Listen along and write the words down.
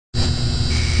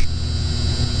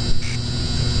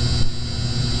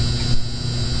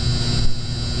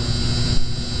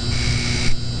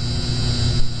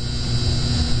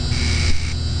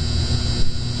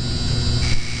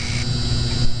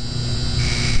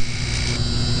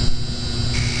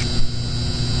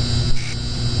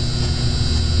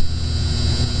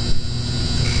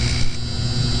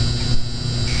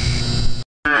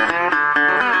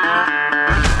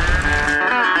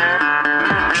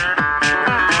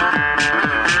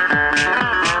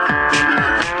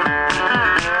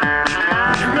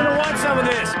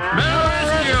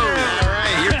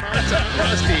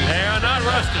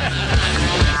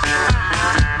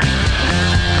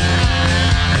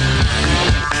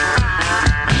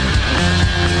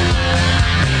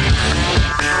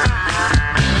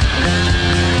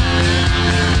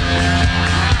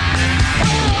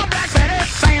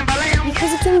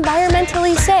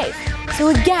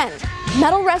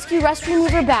Metal Rescue Rust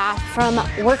Remover Bath from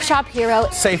Workshop Hero.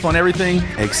 Safe on everything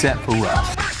except for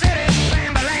rust.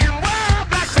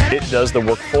 It does the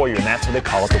work for you, and that's why they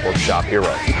call it the Workshop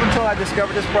Hero. Until I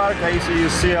discovered this product, I used to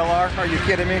use CLR. Are you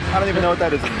kidding me? I don't even know what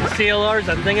that is. CLR's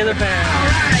a thing of the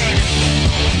past.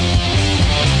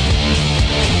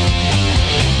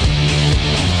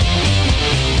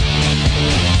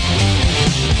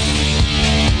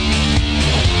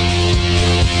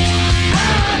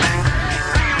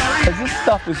 This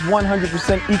stuff is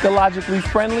 100% ecologically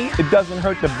friendly. It doesn't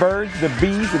hurt the birds, the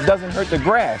bees, it doesn't hurt the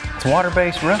grass. It's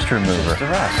water-based rust remover.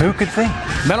 Who could think?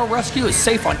 Metal Rescue is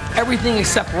safe on everything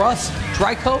except rust.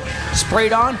 Dry coat,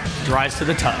 sprayed on, dries to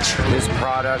the touch. This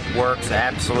product works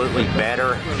absolutely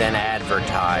better than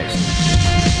advertised.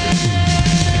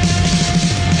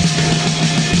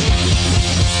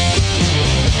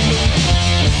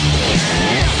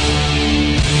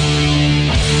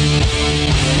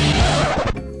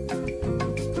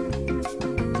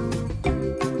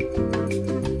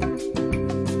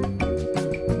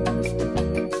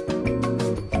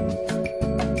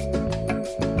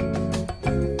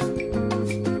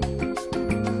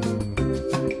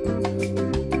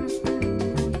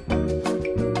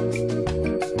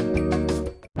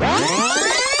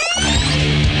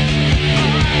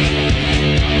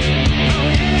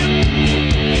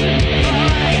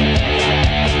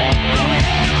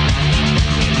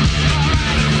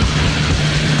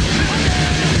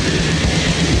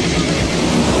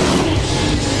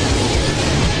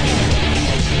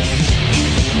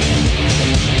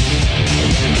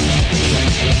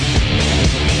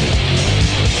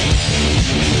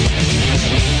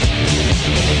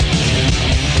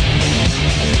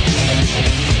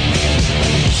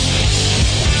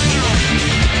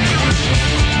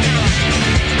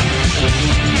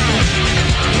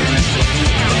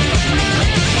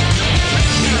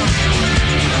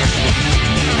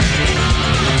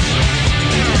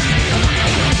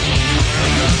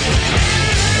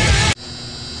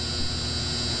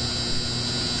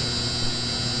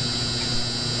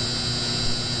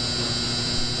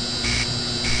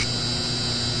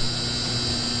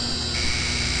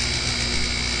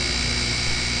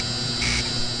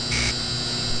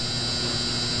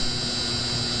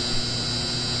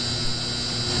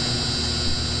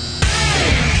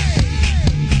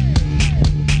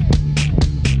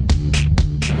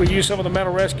 We use some of the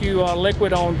Metal Rescue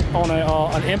liquid on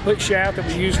an input shaft that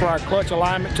we use for our clutch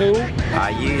alignment tool. I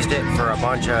used it for a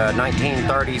bunch of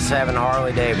 1937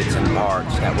 Harley-Davidson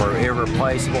parts that were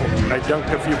irreplaceable. I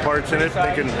dunked a few parts in it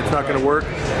thinking it's not going to work,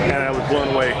 and I was blown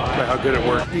away by how good it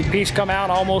worked. The piece come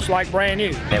out almost like brand new.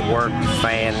 It worked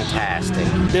fantastic.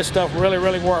 This stuff really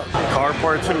worked. Car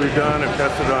parts that we've done and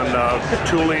tested on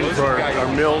tooling for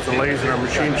our mills and lathes in our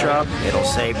machine shop. It'll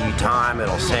save you time,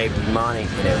 it'll save you money,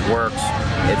 and it works.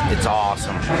 It's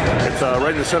awesome. It's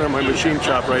right in the center of my machine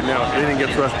shop right now. If anything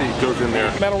gets rusty, it goes in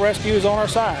there. Metal Rescue is on our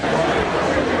side.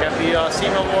 Got the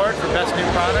SEMA award for best new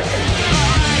product.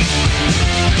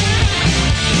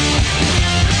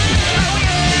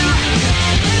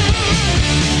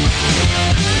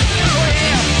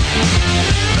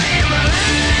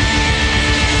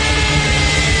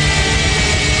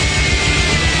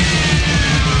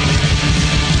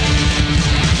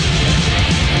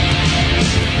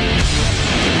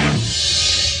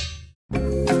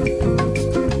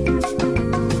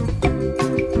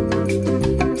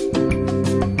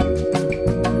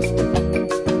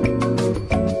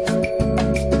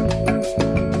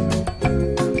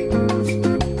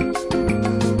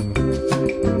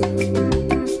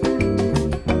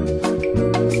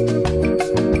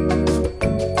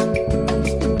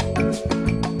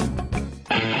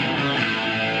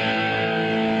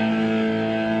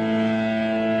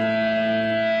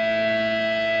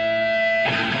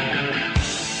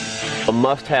 A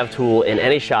must-have tool in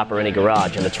any shop or any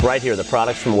garage, and it's right here, the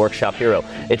products from Workshop Hero.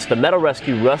 It's the Metal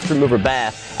Rescue Rust Remover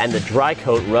Bath and the Dry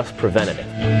Coat Rust Preventative.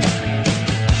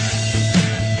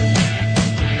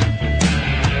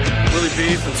 Willie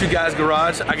B from Two Guys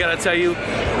Garage. I gotta tell you,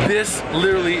 this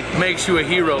literally makes you a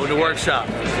hero in the workshop.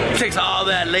 It takes all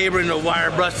that labor and the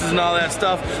wire brushes and all that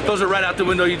stuff. Those are right out the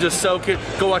window. You just soak it,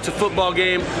 go watch a football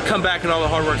game, come back and all the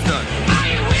hard work's done.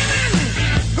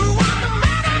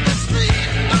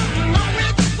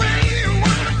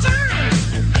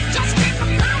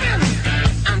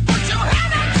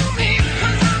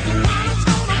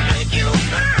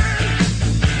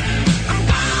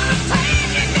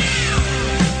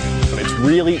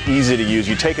 Really easy to use.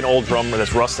 You take an old drum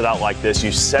that's rusted out like this,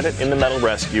 you set it in the Metal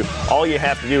Rescue. All you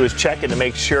have to do is check it to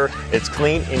make sure it's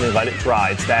clean and you let it dry.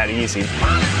 It's that easy.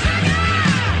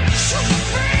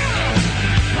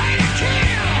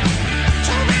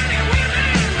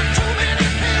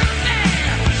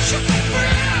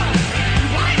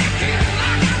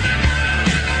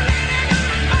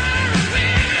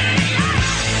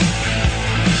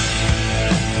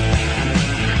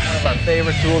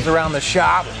 tools around the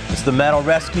shop. It's the Metal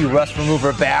Rescue Rust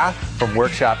Remover Bath from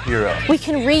Workshop Hero. We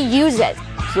can reuse it.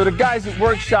 So the guys at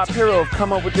Workshop Hero have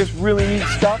come up with this really neat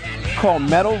stuff called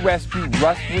Metal Rescue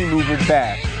Rust Remover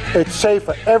Bath. It's safe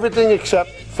for everything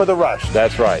except for the rust.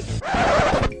 That's right.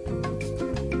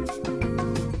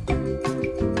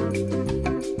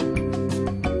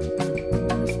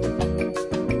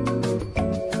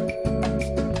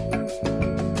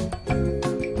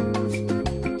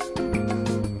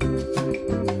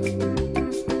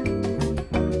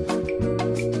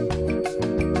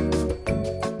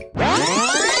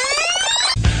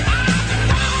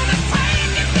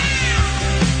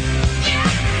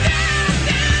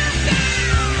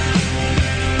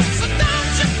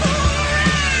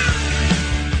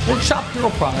 Workshop Hero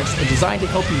products are designed to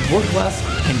help you work less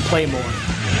and play more.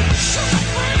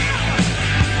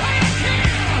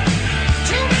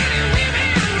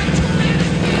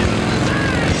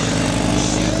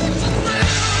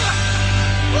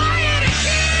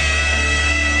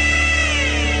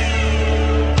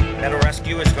 Metal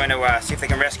Rescue is going to see if they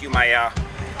can rescue my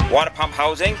water pump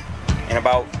housing in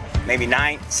about maybe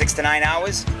 6 to 9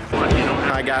 hours.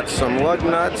 I got some lug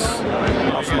nuts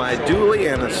off my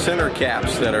dually and the center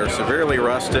caps that are severely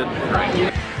rusted.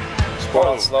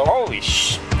 Whoa. Slow.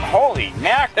 Holy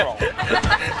mackerel!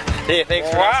 Hey, thanks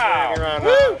for wow. around.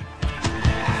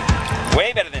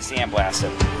 Way better than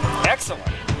sandblasted. Excellent.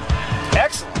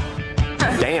 Excellent.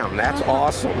 Damn, that's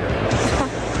awesome.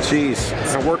 Jeez,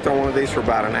 I worked on one of these for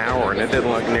about an hour and it didn't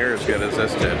look near as good as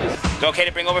this did. Is it okay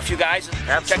to bring over a few guys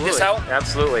and check this out?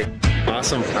 Absolutely.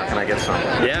 Awesome. How can I get some?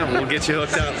 Yeah, we'll get you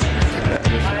hooked up.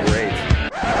 This is great.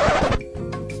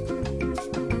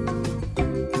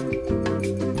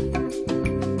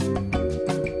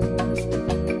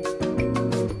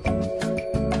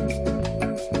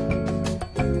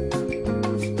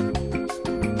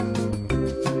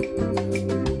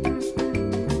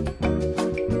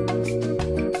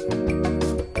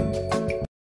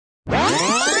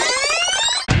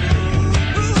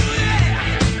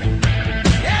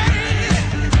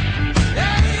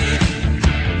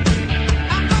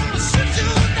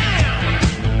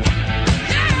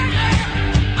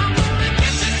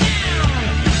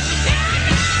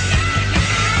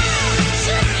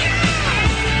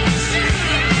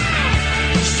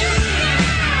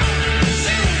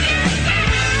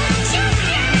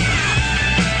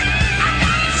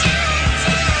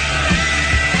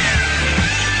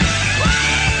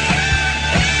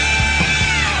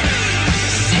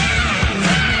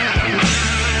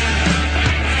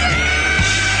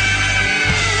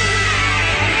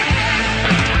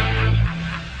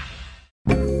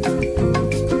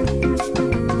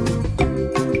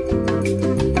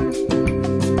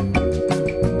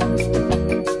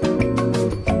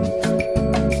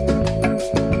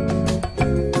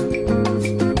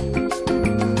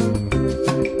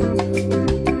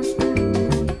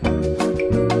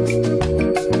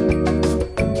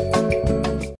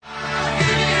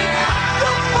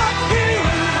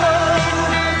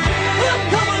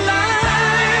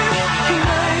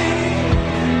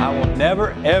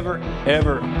 Never, ever,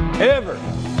 ever, ever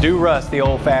do rust the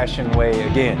old-fashioned way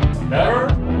again. Never?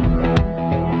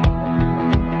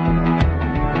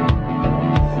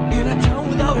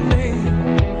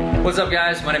 What's up,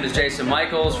 guys? My name is Jason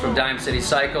Michaels from Dime City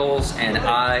Cycles, and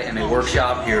I am a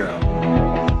Workshop Hero.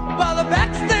 While the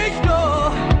backstage door,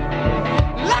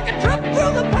 like a trip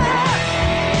through the